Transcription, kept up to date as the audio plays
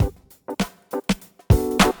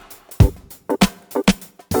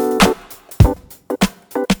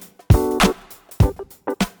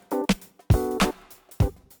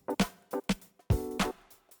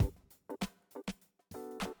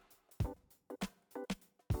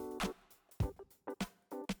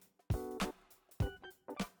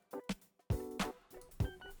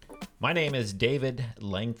My name is David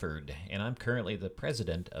Langford, and I'm currently the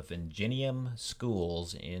president of Ingenium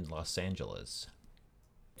Schools in Los Angeles.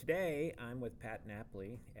 Today, I'm with Pat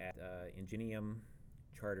Napoli at Ingenium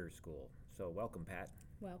Charter School. So, welcome, Pat.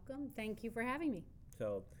 Welcome. Thank you for having me.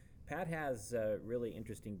 So, Pat has a really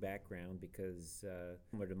interesting background because,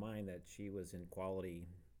 similar to mine, that she was in quality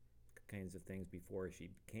kinds of things before she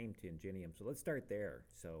came to Ingenium. So, let's start there.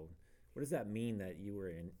 So, what does that mean that you were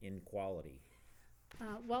in quality?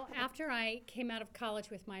 Well, after I came out of college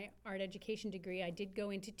with my art education degree, I did go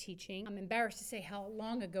into teaching. I'm embarrassed to say how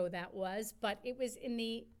long ago that was, but it was in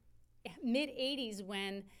the mid 80s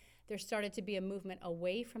when there started to be a movement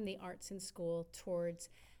away from the arts in school towards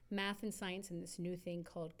math and science and this new thing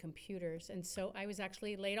called computers. And so I was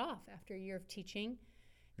actually laid off after a year of teaching.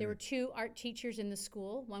 There were two art teachers in the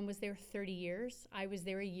school. One was there 30 years. I was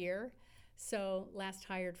there a year. So last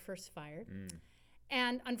hired, first fired.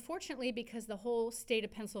 And unfortunately, because the whole state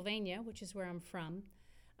of Pennsylvania, which is where I'm from,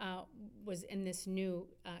 was in this new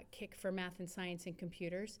kick for math and science and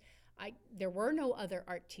computers, there were no other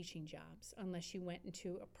art teaching jobs unless you went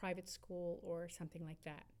into a private school or something like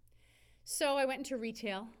that. So I went into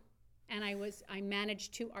retail, and I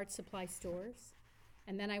managed two art supply stores.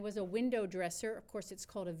 And then I was a window dresser. Of course, it's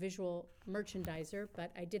called a visual merchandiser,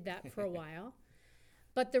 but I did that for a while.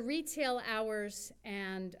 But the retail hours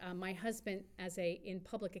and my husband, in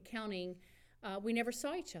public accounting, we never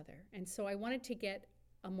saw each other. And so I wanted to get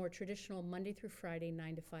a more traditional Monday through Friday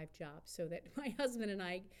 9 to 5 job so that my husband and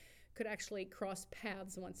I could actually cross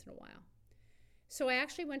paths once in a while. So I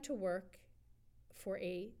actually went to work for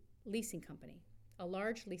a leasing company, a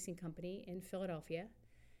large leasing company in Philadelphia.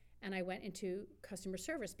 And I went into customer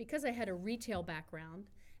service because I had a retail background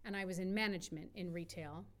and I was in management in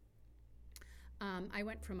retail. I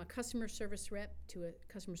went from a customer service rep to a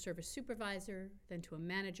customer service supervisor, then to a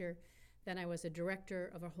manager. Then I was a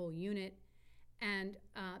director of a whole unit. And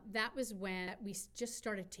that was when we just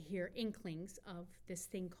started to hear inklings of this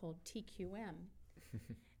thing called TQM.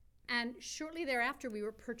 And shortly thereafter, we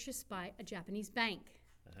were purchased by a Japanese bank.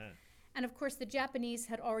 And of course, the Japanese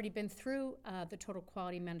had already been through the total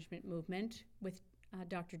quality management movement with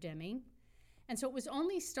Dr. Deming. And so it was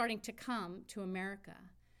only starting to come to America.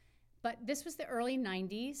 But this was the early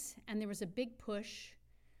 90s, and there was a big push,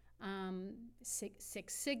 Six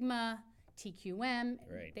Sigma, TQM,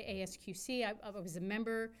 Right. the ASQC. I was a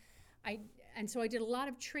member. And so I did a lot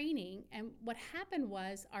of training. And what happened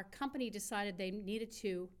was our company decided they needed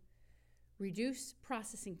to reduce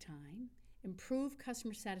processing time, improve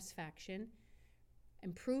customer satisfaction,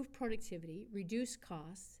 improve productivity, reduce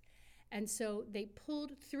costs. And so they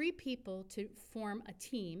pulled 3 people to form a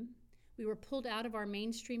team. We were pulled out of our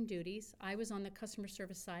mainstream duties. I was on the customer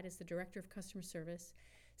service side as the director of customer service.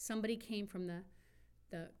 Somebody came from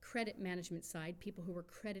the credit management side, people who were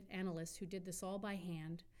credit analysts who did this all by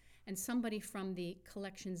hand, and somebody from the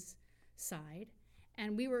collections side.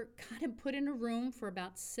 And we were kind of put in a room for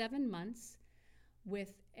about 7 months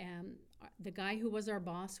with the guy who was our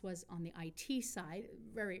boss was on the IT side,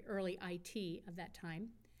 very early IT of that time.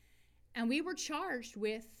 And we were charged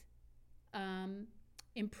with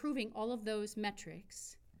improving all of those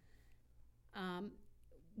metrics,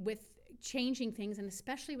 with changing things, and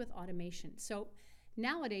especially with automation. So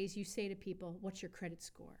nowadays you say to people, what's your credit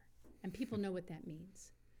score? And people know what that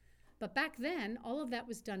means. But back then, all of that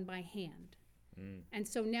was done by hand. And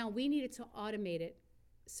so now we needed to automate it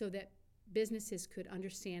so that businesses could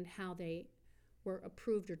understand how they were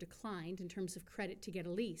approved or declined in terms of credit to get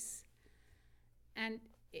a lease. And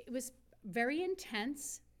it was very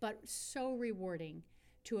intense, but so rewarding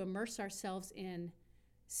to immerse ourselves in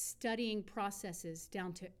studying processes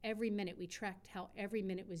down to every minute. We tracked how every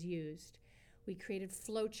minute was used. We created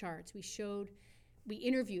flow charts. We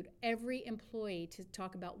interviewed every employee to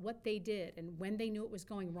talk about what they did and when they knew it was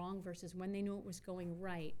going wrong versus when they knew it was going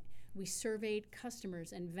right. We surveyed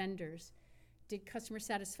customers and vendors, did customer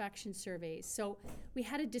satisfaction surveys. So we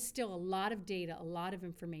had to distill a lot of data, a lot of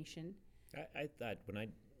information. I thought when I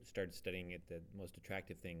started studying it, the most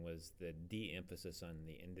attractive thing was the de-emphasis on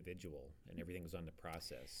the individual and everything was on the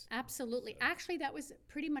process. Absolutely. So. Actually, that was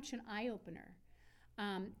pretty much an eye-opener.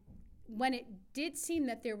 When it did seem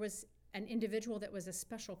that there was an individual that was a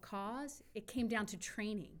special cause, it came down to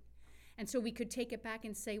training. And so we could take it back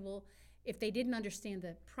and say, well, if they didn't understand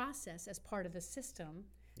the process as part of the system,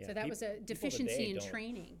 so that was a deficiency in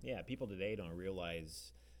training. Yeah, people today don't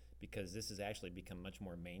realize, because this has actually become much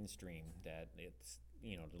more mainstream, that it's,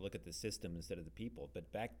 to look at the system instead of the people.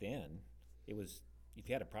 But back then, it was, if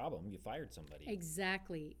you had a problem, you fired somebody.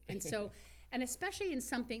 Exactly. And so, and especially in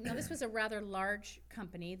something, now this was a rather large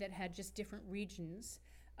company that had just different regions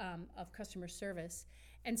of customer service.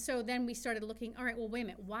 And so then we started looking, all right, well, wait a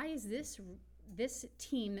minute, why is this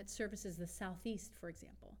team that services the Southeast, for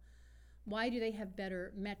example, why do they have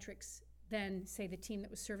better metrics than, say, the team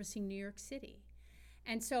that was servicing New York City?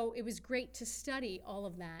 And so it was great to study all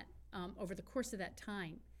of that over the course of that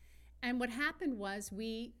time. And what happened was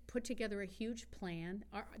we put together a huge plan.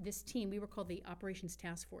 This team, we were called the Operations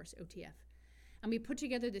Task Force, OTF. And we put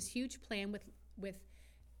together this huge plan with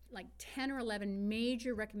like 10 or 11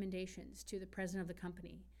 major recommendations to the president of the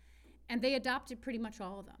company. And they adopted pretty much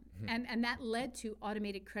all of them. And that led to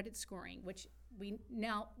automated credit scoring, which we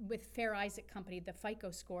now, with Fair Isaac Company, the FICO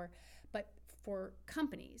score, but for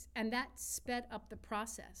companies. And that sped up the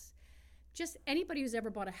process. Just anybody who's ever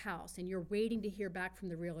bought a house and you're waiting to hear back from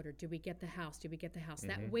the realtor, did we get the house? Did we get the house?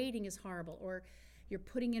 That waiting is horrible. Or you're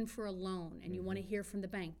putting in for a loan and you want to hear from the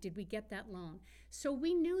bank, did we get that loan? So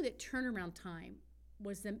we knew that turnaround time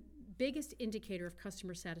was the biggest indicator of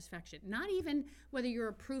customer satisfaction. Not even whether you're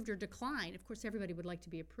approved or declined. Of course, everybody would like to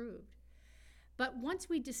be approved. But once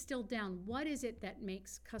we distilled down what is it that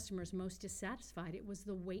makes customers most dissatisfied, it was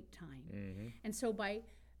the wait time. And so by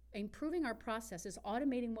improving our processes,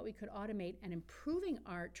 automating what we could automate, and improving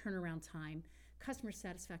our turnaround time, customer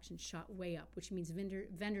satisfaction shot way up, which means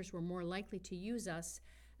vendors were more likely to use us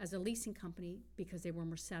as a leasing company because they were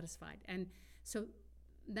more satisfied. And so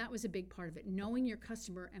that was a big part of it, knowing your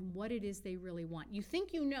customer and what it is they really want. You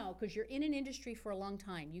think you know because you're in an industry for a long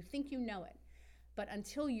time. You think you know it. But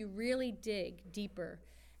until you really dig deeper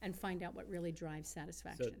and find out what really drives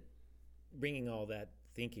satisfaction. So bringing all that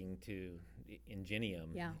thinking to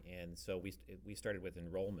Ingenium, and so we started with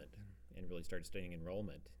enrollment and really started studying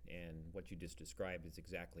enrollment, and what you just described is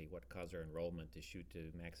exactly what caused our enrollment to shoot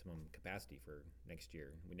to maximum capacity for next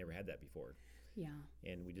year. We never had that before.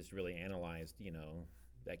 And we just really analyzed,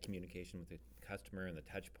 that communication with the customer and the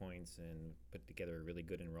touch points and put together a really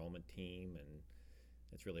good enrollment team, and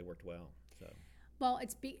it's really worked well. Well,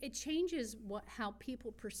 it changes how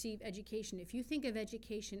people perceive education. If you think of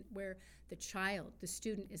education where the child, the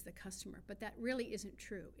student, is the customer, but that really isn't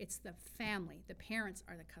true. It's the family. The parents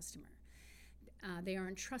are the customer. They are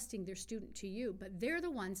entrusting their student to you, but they're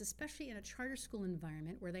the ones, especially in a charter school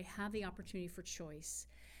environment where they have the opportunity for choice,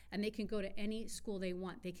 and they can go to any school they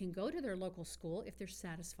want. They can go to their local school if they're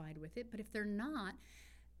satisfied with it, but if they're not,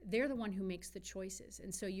 they're the one who makes the choices.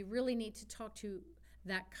 And so you really need to talk to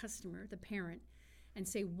that customer, the parent, and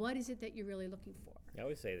say, what is it that you're really looking for? I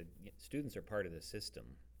always say that students are part of the system,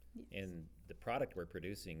 and the product we're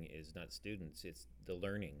producing is not students, it's the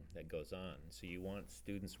learning that goes on. So you want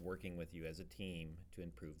students working with you as a team to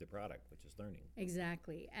improve the product, which is learning.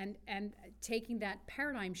 Exactly, and taking that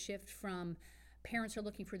paradigm shift from parents are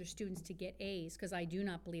looking for their students to get A's, because I do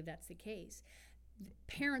not believe that's the case.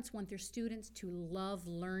 Parents want their students to love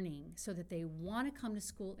learning so that they want to come to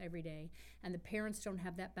school every day, and the parents don't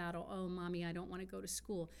have that battle, oh, mommy, I don't want to go to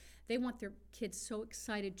school. They want their kids so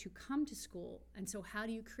excited to come to school, and so how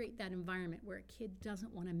do you create that environment where a kid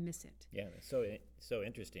doesn't want to miss it? Yeah, it's so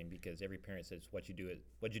interesting, because every parent says, what'd you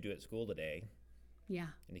do at school today? Yeah.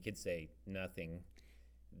 And the kids say, nothing.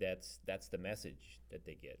 That's the message that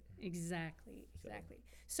they get. Exactly.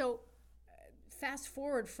 So fast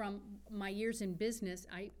forward from my years in business,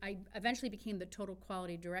 I eventually became the total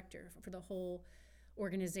quality director for the whole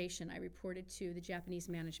organization. I reported to the Japanese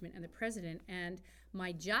management and the president, and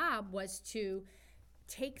my job was to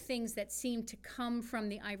take things that seemed to come from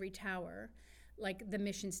the ivory tower, like the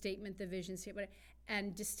mission statement, the vision statement,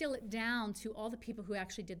 and distill it down to all the people who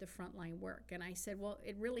actually did the frontline work. And I said, well,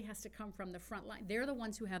 it really has to come from the front line. They're the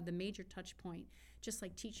ones who have the major touch point, just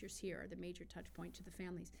like teachers here are the major touch point to the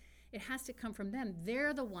families. It has to come from them.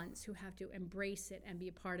 They're the ones who have to embrace it and be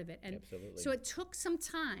a part of it. And absolutely. So it took some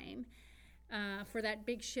time for that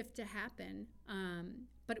big shift to happen,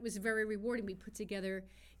 but it was very rewarding. We put together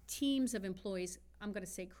teams of employees, I'm going to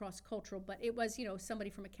say cross-cultural, but it was, somebody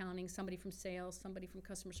from accounting, somebody from sales, somebody from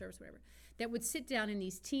customer service, whatever, that would sit down in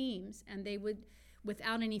these teams, and they would,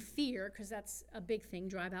 without any fear, because that's a big thing,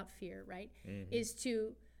 drive out fear, right, is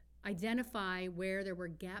to identify where there were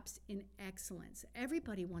gaps in excellence.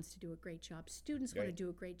 Everybody wants to do a great job. Students want to do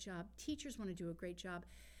a great job. Teachers want to do a great job.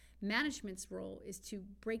 Management's role is to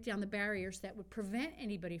break down the barriers that would prevent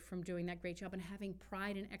anybody from doing that great job and having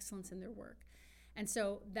pride and excellence in their work. And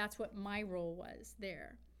so that's what my role was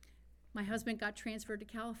there. My husband got transferred to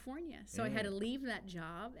California, so I had to leave that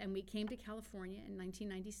job, and we came to California in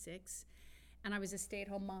 1996, and I was a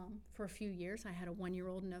stay-at-home mom for a few years. I had a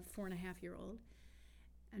 1-year-old and a 4.5-year-old.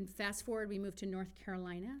 And fast forward, we moved to North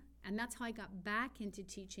Carolina, and that's how I got back into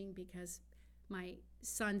teaching, because my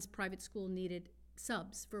son's private school needed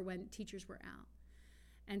subs for when teachers were out.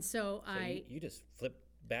 And so you just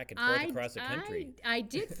back and forth across the country. I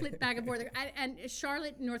did flip back and forth. And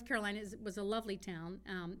Charlotte, North Carolina was a lovely town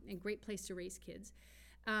and great place to raise kids.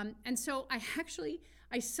 And so I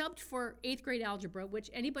subbed for 8th grade algebra, which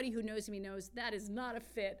anybody who knows me knows that is not a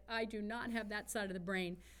fit. I do not have that side of the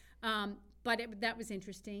brain. But that was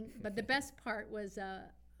interesting. But the best part was,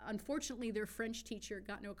 unfortunately, their French teacher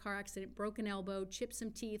got into a car accident, broke an elbow, chipped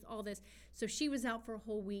some teeth, all this. So she was out for a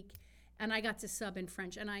whole week, and I got to sub in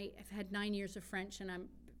French. And I have had 9 years of French, and I'm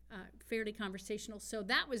fairly conversational. So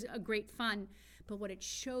that was a great fun. But what it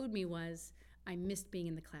showed me was I missed being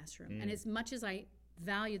in the classroom. And as much as I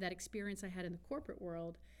value that experience I had in the corporate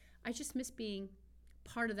world, I just miss being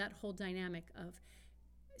part of that whole dynamic of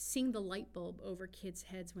seeing the light bulb over kids'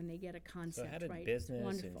 heads when they get a concept. So how did right?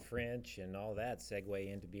 business and French and all that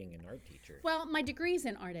segue into being an art teacher? Well, my degree's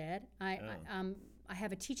in art ed. I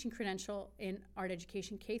have a teaching credential in art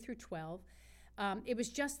education, K through 12. It was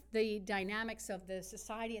just the dynamics of the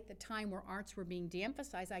society at the time where arts were being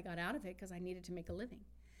de-emphasized. I got out of it because I needed to make a living.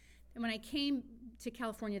 And when I came to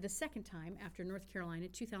California the second time after North Carolina,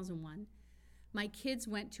 2001, my kids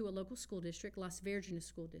went to a local school district, Las Virgenes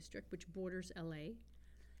School District, which borders LA,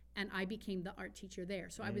 and I became the art teacher there.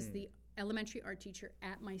 So I was the elementary art teacher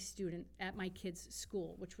at my kids'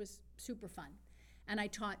 school, which was super fun. And I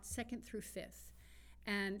taught 2nd through 5th.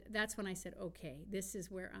 And that's when I said, okay, this is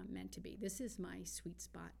where I'm meant to be. This is my sweet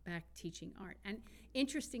spot, back teaching art. And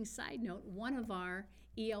interesting side note, one of our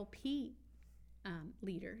ELP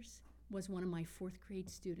leaders was one of my 4th grade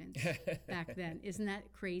students back then. Isn't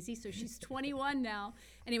that crazy? So she's 21 now.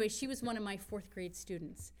 Anyway, she was one of my 4th grade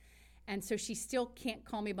students. And so she still can't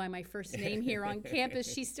call me by my first name here on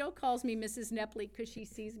campus. She still calls me Mrs. Nepley because she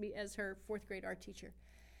sees me as her 4th grade art teacher.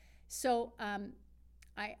 So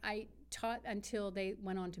I taught until they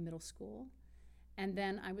went on to middle school. And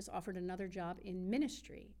then I was offered another job in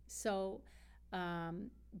ministry. So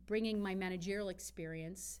bringing my managerial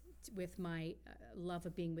experience with my love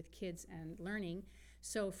of being with kids and learning.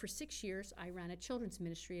 So for 6 years, I ran a children's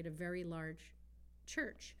ministry at a very large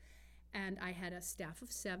church. And I had a staff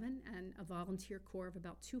of 7 and a volunteer corps of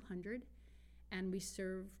about 200. And we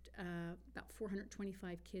served about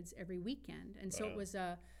 425 kids every weekend. And so it was,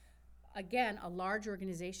 again, a large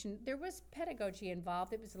organization. There was pedagogy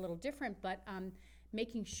involved. It was a little different, but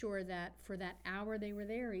making sure that for that hour they were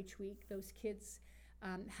there each week, those kids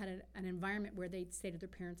had an environment where they'd say to their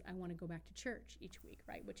parents, I want to go back to church each week,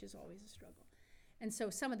 right, which is always a struggle. And so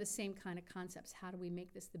some of the same kind of concepts. How do we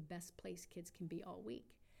make this the best place kids can be all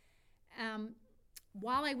week?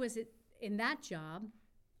 While I was in that job,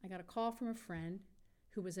 I got a call from a friend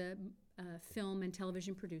who was a film and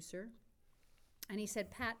television producer. And he said,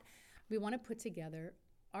 Pat, we want to put together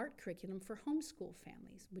art curriculum for homeschool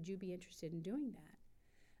families. Would you be interested in doing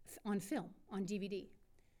that on film, on DVD?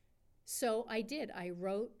 So I did. I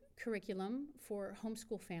wrote curriculum for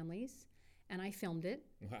homeschool families, and I filmed it.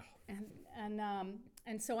 Wow.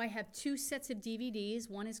 And so I have 2 sets of DVDs.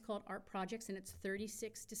 One is called Art Projects, and it's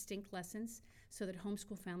 36 distinct lessons so that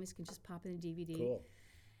homeschool families can just pop in a DVD. Cool.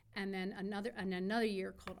 And then another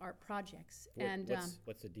year called Art Projects.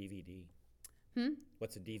 What's a DVD?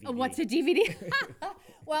 What's a DVD? What's a DVD?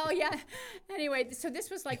 Well, yeah. Anyway, so this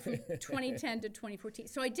was like from 2010 to 2014.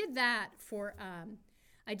 So I did that for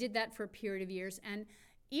a period of years. And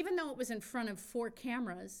even though it was in front of 4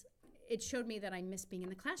 cameras, it showed me that I missed being in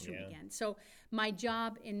the classroom again. So my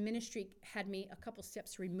job in ministry had me a couple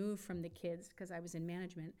steps removed from the kids because I was in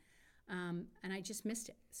management. And I just missed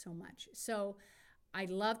it so much. So I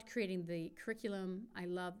loved creating the curriculum. I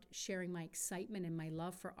loved sharing my excitement and my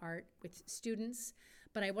love for art with students,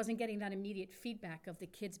 but I wasn't getting that immediate feedback of the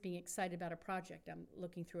kids being excited about a project. I'm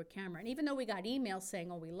looking through a camera. And even though we got emails saying,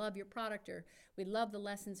 oh, we love your product, or we love the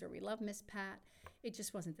lessons, or we love Miss Pat, it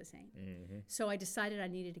just wasn't the same. Mm-hmm. So I decided I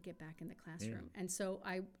needed to get back in the classroom. And so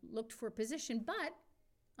I looked for a position, but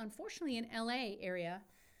unfortunately in LA area,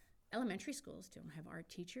 elementary schools don't have art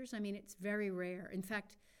teachers. I mean, it's very rare. In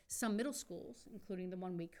fact, some middle schools, including the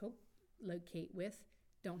one we co-locate with,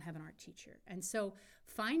 don't have an art teacher. And so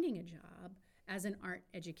finding a job as an art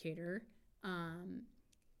educator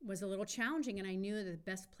was a little challenging, and I knew that the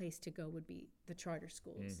best place to go would be the charter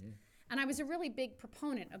schools. Mm-hmm. And I was a really big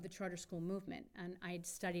proponent of the charter school movement, and I had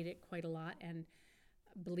studied it quite a lot and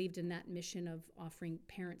believed in that mission of offering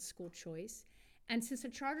parents school choice. And since a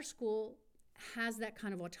charter school has that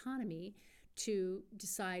kind of autonomy to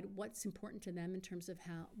decide what's important to them in terms of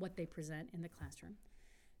what they present in the classroom.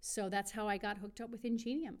 So that's how I got hooked up with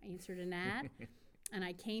Ingenium. I answered an ad, and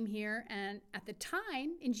I came here. And at the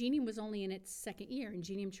time, Ingenium was only in its 2nd year.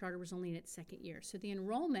 Ingenium Charter was only in its 2nd year. So the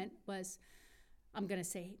enrollment was, I'm going to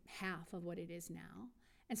say, half of what it is now.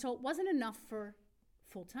 And so it wasn't enough for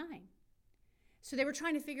full-time. So they were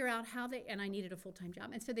trying to figure out and I needed a full-time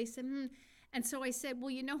job. And so they said, And so I said, well,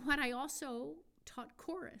 you know what? I also taught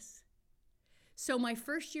chorus. So my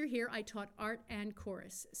first year here, I taught art and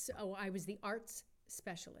chorus. So I was the arts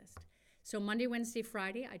specialist. So Monday, Wednesday,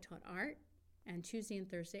 Friday, I taught art. And Tuesday and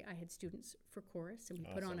Thursday, I had students for chorus. And we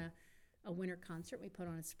put on a winter concert. We put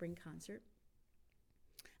on a spring concert.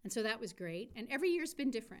 And so that was great. And every year's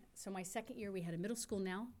been different. So my second year, we had a middle school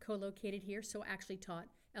now co-located here. So I actually taught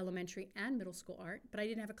elementary and middle school art. But I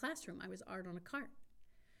didn't have a classroom. I was art on a cart.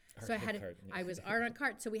 I was art on a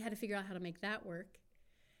cart. So we had to figure out how to make that work.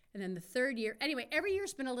 And then the third year, anyway, every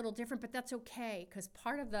year's been a little different, but that's okay, because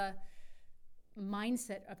part of the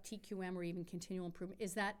mindset of TQM or even continual improvement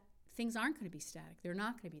is that things aren't going to be static. They're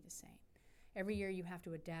not going to be the same. Every year you have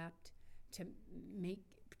to adapt to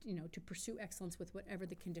to pursue excellence with whatever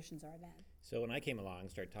the conditions are then. So when I came along,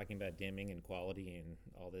 started talking about dimming and quality and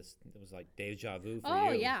all this, it was like deja vu for you.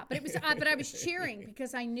 Oh yeah, but it was. But I was cheering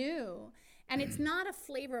because I knew, and it's not a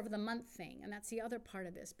flavor of the month thing, and that's the other part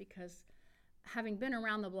of this, because having been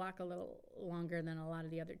around the block a little longer than a lot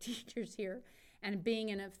of the other teachers here, and being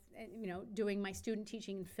in doing my student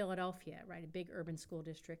teaching in Philadelphia, right, a big urban school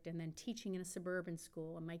district, and then teaching in a suburban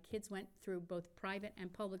school, and my kids went through both private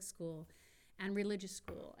and public school and religious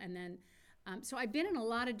school, and then so I've been in a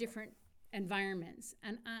lot of different environments,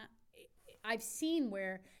 and I've seen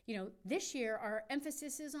where this year our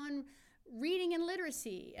emphasis is on reading and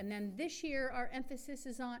literacy, and then this year our emphasis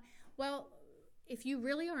is on, well, if you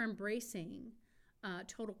really are embracing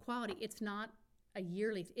total quality, it's not a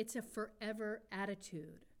yearly, it's a forever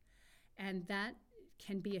attitude. And that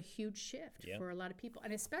can be a huge shift for a lot of people.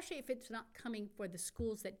 And especially if it's not coming for the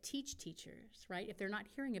schools that teach teachers, right? If they're not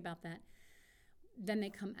hearing about that, then they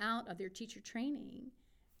come out of their teacher training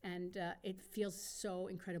and it feels so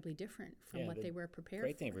incredibly different from what they were prepared for.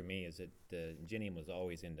 The great thing for me is that Ginniam was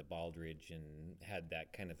always into Baldrige and had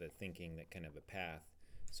that kind of a thinking, that kind of a path.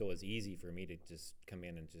 So it was easy for me to just come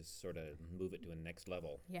in and just sort of move it to a next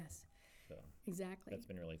level. Yes, so exactly. That's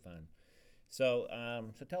been really fun. So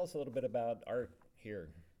so tell us a little bit about art here.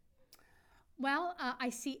 Well, I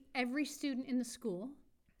see every student in the school.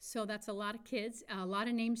 So that's a lot of kids, a lot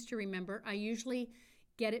of names to remember. I usually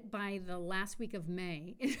get it by the last week of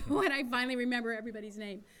May when I finally remember everybody's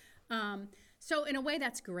name. So in a way,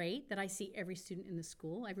 that's great that I see every student in the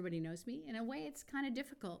school. Everybody knows me. In a way, it's kind of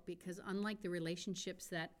difficult because unlike the relationships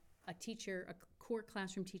that a core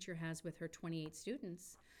classroom teacher has with her 28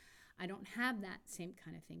 students, I don't have that same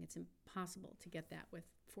kind of thing. It's impossible to get that with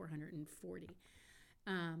 440.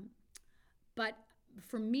 But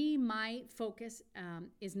for me, my focus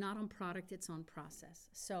is not on product, it's on process.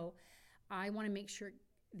 So I want to make sure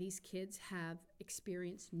these kids have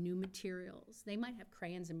experienced new materials. They might have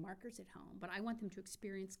crayons and markers at home, but I want them to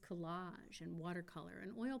experience collage and watercolor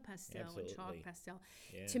and oil pastel and chalk pastel.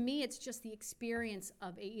 Yeah. To me, it's just the experience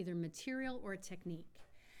of either material or a technique.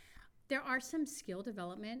 There are some skill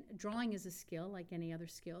development. Drawing is a skill like any other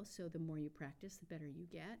skill, so the more you practice, the better you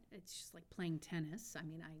get. It's just like playing tennis. I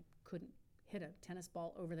mean, I couldn't hit a tennis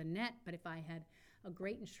ball over the net, but if I had a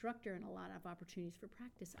great instructor and a lot of opportunities for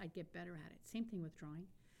practice, I'd get better at it. Same thing with drawing.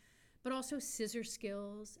 But also scissor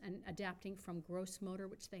skills and adapting from gross motor,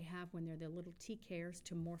 which they have when they're the little TKers,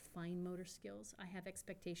 to more fine motor skills. I have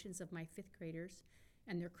expectations of my fifth graders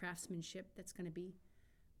and their craftsmanship that's going to be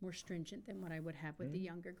more stringent than what I would have with the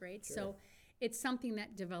younger grades. Sure. So it's something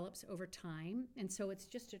that develops over time. And so it's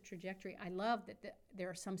just a trajectory. I love that there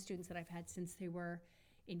are some students that I've had since they were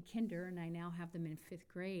in kinder, and I now have them in fifth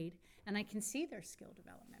grade, and I can see their skill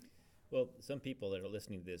development. Well, some people that are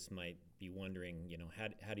listening to this might be wondering,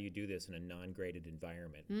 how do you do this in a non-graded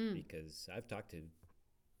environment? Because I've talked to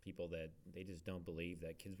people that they just don't believe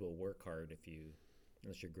that kids will work hard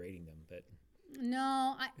unless you're grading them. But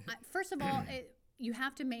no, I first of all, you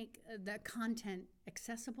have to make the content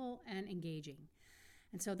accessible and engaging.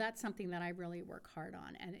 And so that's something that I really work hard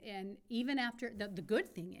on. And even after, the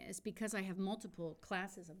good thing is, because I have multiple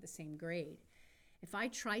classes of the same grade, if I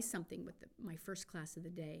try something with my first class of the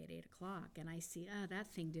day at 8 o'clock and I see, that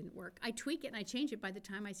thing didn't work, I tweak it and I change it by the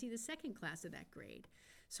time I see the second class of that grade.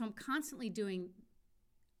 So I'm constantly doing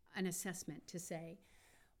an assessment to say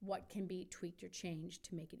what can be tweaked or changed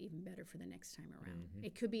to make it even better for the next time around. Mm-hmm.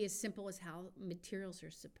 It could be as simple as how materials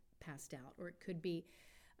are passed out, or it could be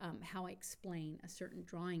how I explain a certain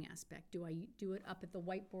drawing aspect. Do I do it up at the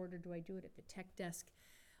whiteboard, or do I do it at the tech desk,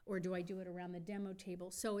 or do I do it around the demo table?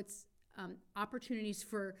 So it's opportunities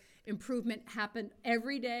for improvement happen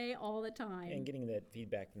every day, all the time. And getting that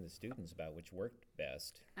feedback from the students about which worked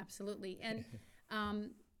best. Absolutely. And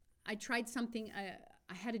I tried something,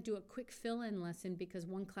 I had to do a quick fill-in lesson because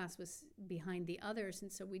one class was behind the others,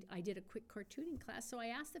 and so I did a quick cartooning class. So I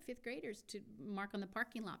asked the fifth graders to mark on the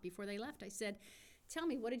parking lot before they left. I said, tell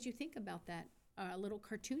me, what did you think about that little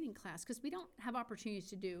cartooning class? Because we don't have opportunities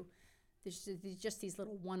to do just these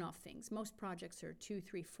little one-off things. Most projects are 2,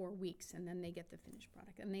 3, 4 weeks, and then they get the finished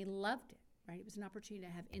product. And they loved it, right? It was an opportunity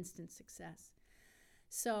to have instant success.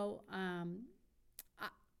 So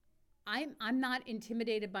I'm not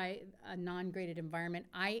intimidated by a non-graded environment.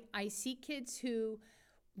 I see kids who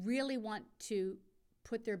really want to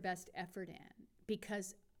put their best effort in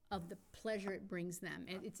because of the pleasure it brings them.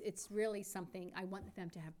 It's really something, I want them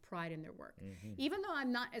to have pride in their work. Mm-hmm. Even though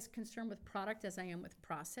I'm not as concerned with product as I am with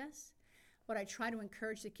process, what I try to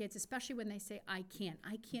encourage the kids, especially when they say, I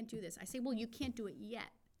can't do this. I say, well, you can't do it yet.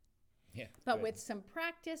 Yeah, but good. With some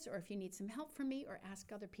practice, or if you need some help from me, or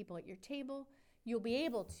ask other people at your table, you'll be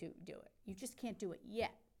able to do it. You just can't do it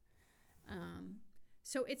yet.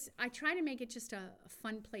 So I try to make it just a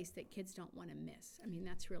fun place that kids don't want to miss. I mean,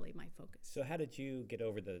 that's really my focus. So how did you get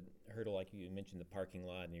over the hurdle, like you mentioned, the parking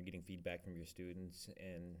lot, and you're getting feedback from your students?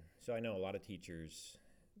 And so I know a lot of teachers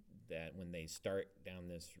that when they start down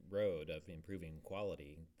this road of improving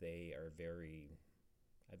quality, they are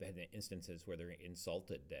I've had instances where they're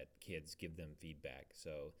insulted that kids give them feedback.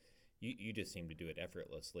 So you just seem to do it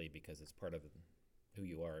effortlessly because it's part of who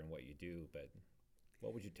you are and what you do. But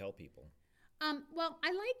what would you tell people? Well,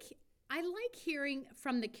 I like hearing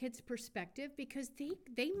from the kids' perspective because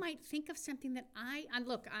they might think of something that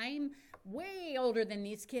I'm way older than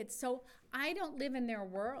these kids, so I don't live in their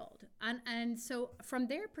world. And so from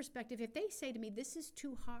their perspective, if they say to me, this is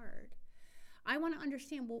too hard, I want to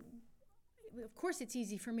understand, well, of course it's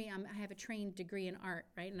easy for me. I have a trained degree in art,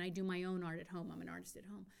 right? And I do my own art at home. I'm an artist at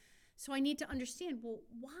home. So I need to understand, well,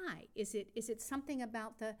 why? Is it something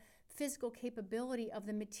about the physical capability of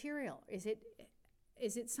the material? Is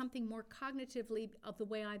it something more cognitively of the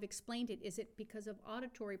way I've explained it? Is it because of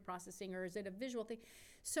auditory processing, or is it a visual thing?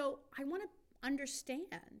 So I want to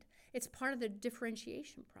understand. It's part of the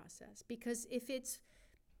differentiation process, because if it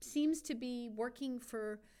seems to be working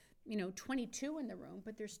for 22 in the room,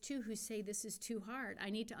 but there's 2 who say this is too hard, I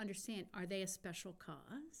need to understand, are they a special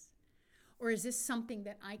cause? Or is this something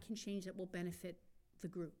that I can change that will benefit the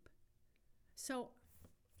group? So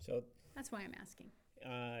that's why I'm asking.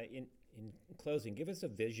 In closing, give us a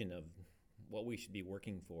vision of what we should be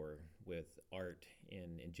working for with art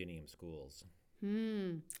in Ingenium schools.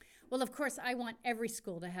 Well, of course, I want every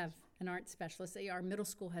school to have an art specialist. Our middle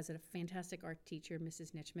school has a fantastic art teacher,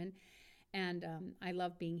 Mrs. Nitchman, and I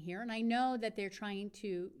love being here. And I know that they're trying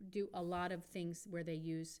to do a lot of things where they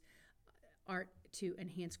use art to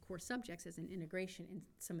enhance core subjects as an integration in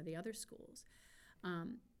some of the other schools.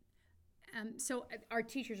 So our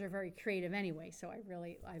teachers are very creative anyway, so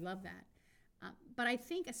I love that. But I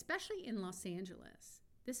think, especially in Los Angeles,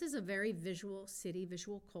 this is a very visual city,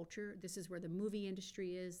 visual culture. This is where the movie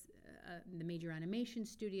industry is, the major animation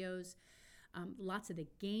studios. Lots of the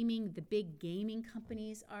big gaming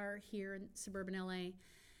companies are here in suburban LA.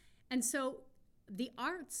 And so the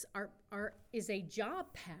arts is a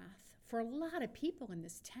job path for a lot of people in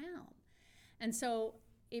this town. And so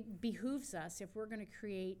it behooves us, if we're going to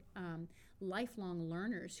create lifelong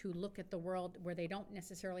learners who look at the world where they don't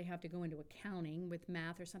necessarily have to go into accounting with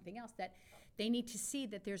math or something else, that they need to see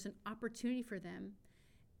that there's an opportunity for them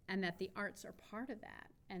and that the arts are part of that.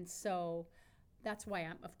 And so that's why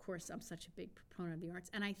I'm such a big proponent of the arts.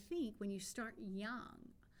 And I think when you start young,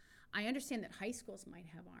 I understand that high schools might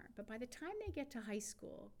have art, but by the time they get to high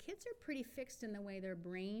school, kids are pretty fixed in the way their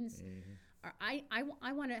brains are.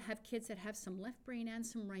 I want to have kids that have some left brain and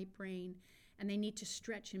some right brain, and they need to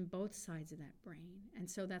stretch in both sides of that brain. And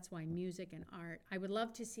so that's why music and art. I would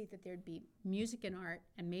love to see that there'd be music and art,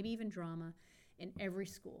 and maybe even drama, in every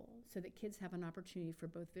school, so that kids have an opportunity for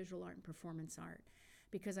both visual art and performance art,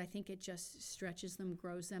 because I think it just stretches them,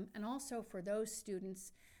 grows them. And also for those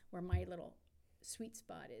students, where my little sweet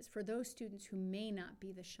spot is, for those students who may not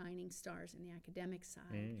be the shining stars in the academic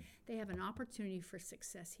side, they have an opportunity for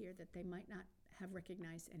success here that they might not have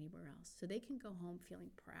recognized anywhere else. So they can go home feeling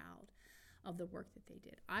proud of the work that they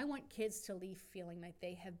did. I want kids to leave feeling like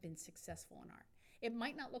they have been successful in art. It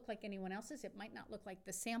might not look like anyone else's, it might not look like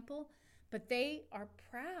the sample, but they are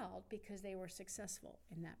proud because they were successful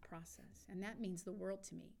in that process. And that means the world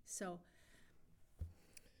to me. So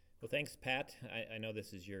Well, thanks, Pat. I know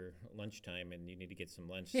this is your lunchtime and you need to get some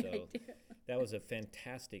lunch. So that was a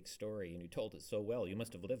fantastic story, and you told it so well. You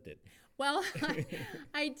must have lived it. Well,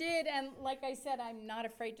 I did. And like I said, I'm not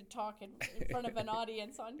afraid to talk in front of an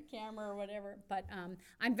audience on camera or whatever. But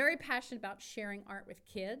I'm very passionate about sharing art with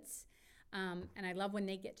kids. And I love when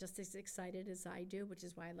they get just as excited as I do, which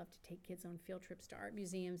is why I love to take kids on field trips to art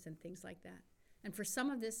museums and things like that. And for some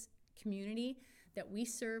of this community that we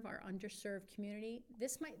serve, our underserved community,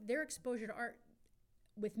 their exposure to art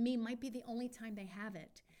with me might be the only time they have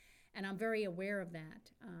it. And I'm very aware of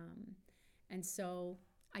that. And so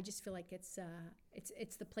I just feel like it's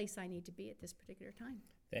the place I need to be at this particular time.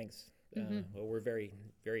 Thanks. Well, we're very,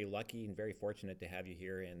 very lucky and very fortunate to have you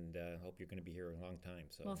here, and hope you're going to be here a long time.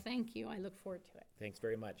 So, Well, thank you. I look forward to it. thanks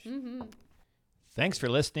very much. Thanks for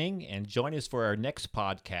listening, and join us for our next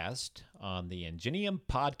podcast on the Ingenium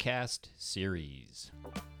Podcast Series.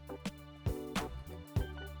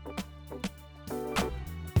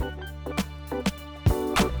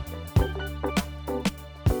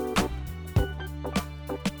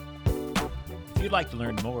 If you'd like to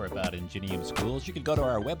learn more about Ingenium Schools, you can go to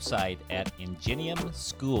our website at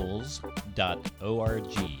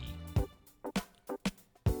ingeniumschools.org.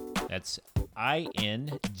 That's INGENIUM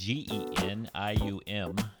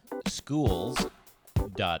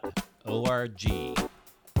schools.org.